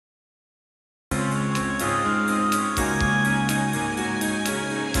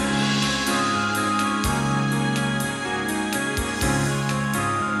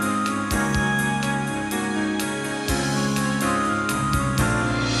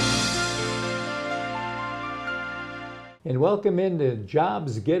And welcome into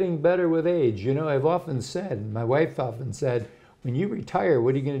Jobs Getting Better with Age. You know, I've often said, my wife often said, when you retire,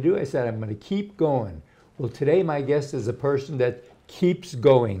 what are you going to do? I said, I'm going to keep going. Well, today my guest is a person that keeps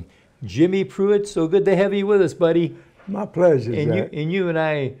going. Jimmy Pruett, so good to have you with us, buddy. My pleasure, Jack. And you and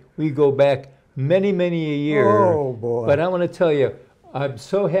I, we go back many, many a year. Oh, boy. But I want to tell you, I'm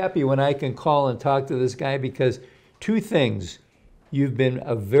so happy when I can call and talk to this guy because two things. You've been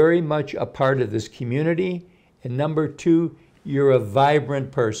very much a part of this community. And number two, you're a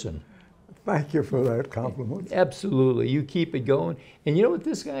vibrant person. Thank you for that compliment. Absolutely. You keep it going. And you know what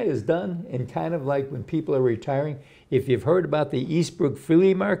this guy has done? And kind of like when people are retiring, if you've heard about the Eastbrook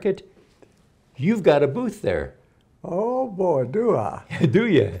Flea market, you've got a booth there. Oh, boy, do I. Do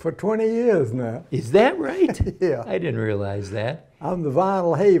you? For 20 years now. Is that right? Yeah. I didn't realize that. I'm the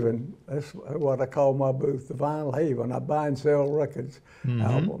Vinyl Haven. That's what I call my booth, the Vinyl Haven. I buy and sell records,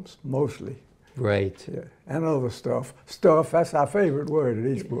 albums, mostly. Right. Yeah. And other stuff. Stuff, that's our favorite word at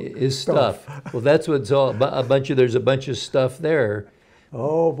Eastbrook. Is stuff. Well, that's what it's all about. There's a bunch of stuff there.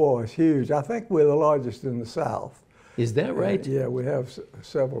 Oh, boy, it's huge. I think we're the largest in the South. Is that right? Yeah, we have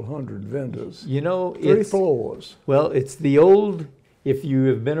several hundred vendors. You know, 3 floors. Well, it's the old, if you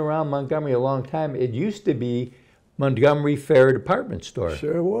have been around Montgomery a long time, it used to be Montgomery Fair department store.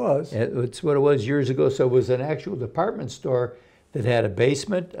 Sure was. It's what it was years ago. So it was an actual department store that had a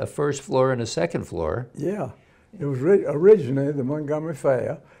basement, a first floor, and a second floor. Yeah. It was originally the Montgomery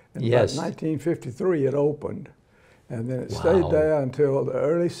Fair. In Yes. about 1953 it opened. And then it stayed there until the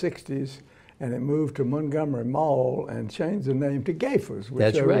early 60s, and it moved to Montgomery Mall and changed the name to Gaffer's, which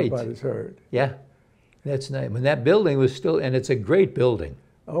That's right. everybody's heard. Yeah, that's nice. When that building was still, and it's a great building.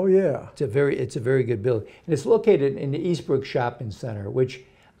 Oh, yeah. It's a very good building. And it's located in the Eastbrook Shopping Center, which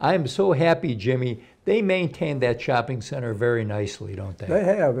I'm so happy, Jimmy, they maintain that shopping center very nicely, don't they? They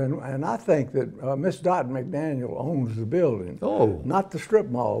have, and I think that Miss Dot McDaniel owns the building. Oh. Not the strip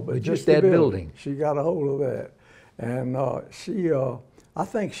mall, but just the that building. She got a hold of that. And I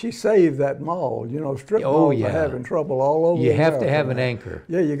think she saved that mall. You know, strip malls are having trouble all over. You have to have an anchor.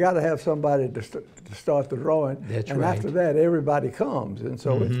 Yeah, you got to have somebody to start the drawing. That's and right. After that, everybody comes, and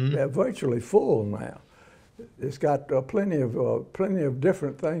so it's virtually full now. It's got plenty of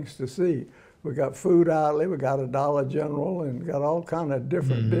different things to see. We got food outlet, we got a Dollar General, and got all kind of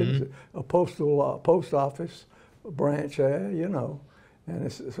different bits. A post office branch there, you know.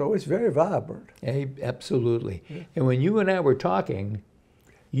 And so it's very vibrant. Hey, absolutely. Yeah. And when you and I were talking,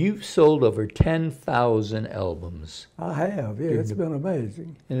 you've sold over 10,000 albums. I have, yeah. It's been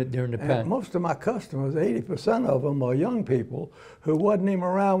amazing. During the and most of my customers, 80% of them are young people who wasn't even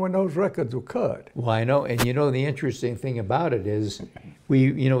around when those records were cut. Well, I know, and you know, the interesting thing about it is,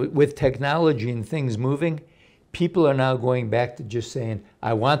 with technology and things moving, people are now going back to just saying,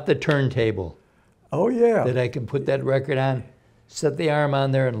 I want the turntable. Oh, yeah. That I can put that record on. Set the arm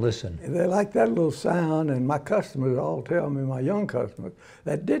on there and listen. They like that little sound, and my customers all tell me, my young customers,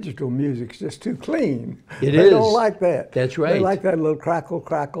 that digital music's just too clean. They don't like that. That's right. They like that little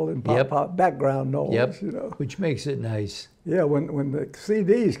crackle, and pop background noise, you know. Which makes it nice. Yeah, when the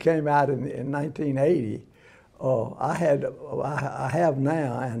CDs came out in 1980, I have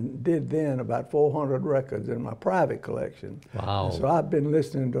now and did then about 400 records in my private collection. Wow. And so I've been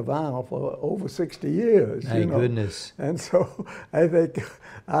listening to vinyl for over 60 years. My goodness. And so I think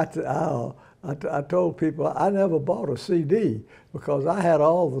I told people I never bought a CD because I had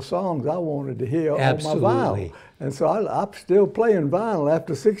all the songs I wanted to hear on my vinyl. And so I'm still playing vinyl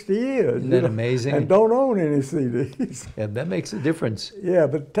after 60 years. Isn't that amazing? And don't own any CDs. Yeah, that makes a difference. Yeah,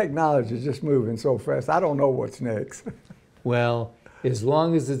 but technology is just moving so fast. I don't know what's next. Well, as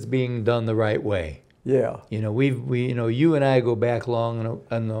long as it's being done the right way. Yeah. You know, you and I go back long,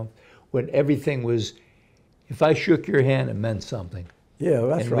 and when everything was, if I shook your hand, it meant something. Yeah,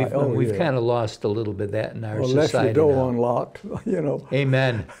 that's right. We've kind of lost a little bit of that in our society left your door now. unlocked, you know.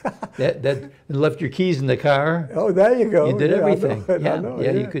 Amen. that left your keys in the car. Oh, there you go. You did everything. I know,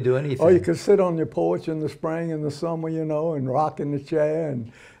 yeah, you could do anything. Or you could sit on your porch in the spring and the summer, you know, and rock in the chair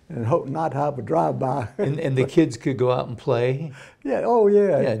and hope not have a drive-by. and the kids could go out and play. Yeah. Oh,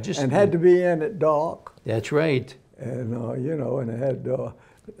 yeah. Yeah. And had to be in at dark. That's right. And you know, and it had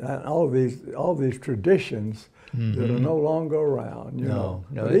all these traditions. That are no longer around, you know.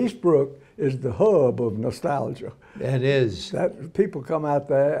 But Eastbrook is the hub of nostalgia. That is. That people come out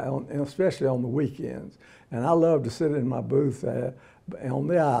there, especially on the weekends, and I love to sit in my booth there on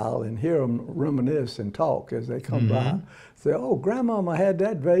the aisle and hear them reminisce and talk as they come by. Say, oh, Grandmama had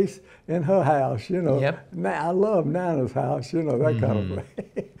that vase in her house, you know. Yep. I love Nana's house, you know, that kind of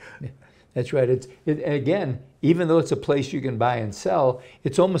thing. That's right. Again, even though it's a place you can buy and sell,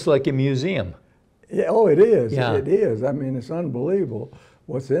 it's almost like a museum. Yeah, oh, it is. Yeah. It is. I mean, it's unbelievable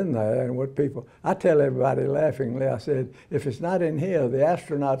what's in there and what people. I tell everybody laughingly, I said, if it's not in here, the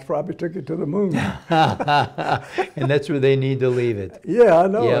astronauts probably took it to the moon. And that's where they need to leave it. Yeah, I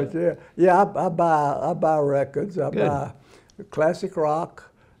know Yep. it. Yeah, yeah. I buy records. I Good. buy classic rock.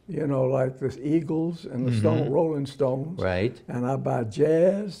 You know, like the Eagles and the Rolling Stones. Right. And I buy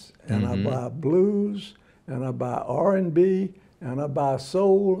jazz, and I buy blues, and I buy R&B, and I buy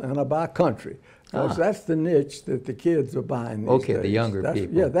soul, and I buy country. Because that's the niche that the kids are buying these Okay, days. the younger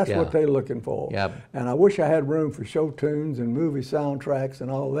people. Yeah, that's Yeah. what they're looking for. Yep. And I wish I had room for show tunes and movie soundtracks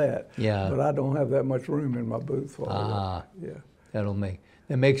and all that. Yeah. But I don't have that much room in my booth for all that. Yeah.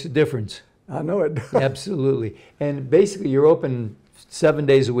 That makes a difference. I know it does. Absolutely. And basically, you're open 7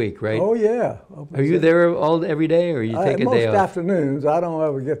 days a week, right? Oh, yeah. Are you there every day, or you take a day off? Most afternoons. I don't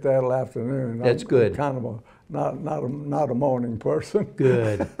ever get that afternoon. That's good. I'm kind of not a morning person.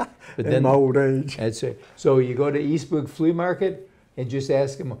 Good. But in my old age. That's it. So you go to Eastbrook Flea Market and just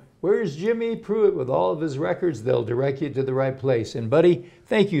ask them, where's Jimmy Pruett with all of his records? They'll direct you to the right place. And buddy,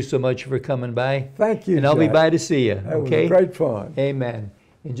 thank you so much for coming by. Thank you, And I'll be Jack. by to see you. That Okay? was great fun. Amen.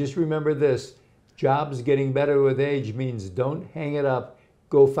 And just remember this, jobs getting better with age means don't hang it up.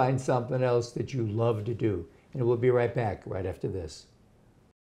 Go find something else that you love to do. And we'll be right back right after this.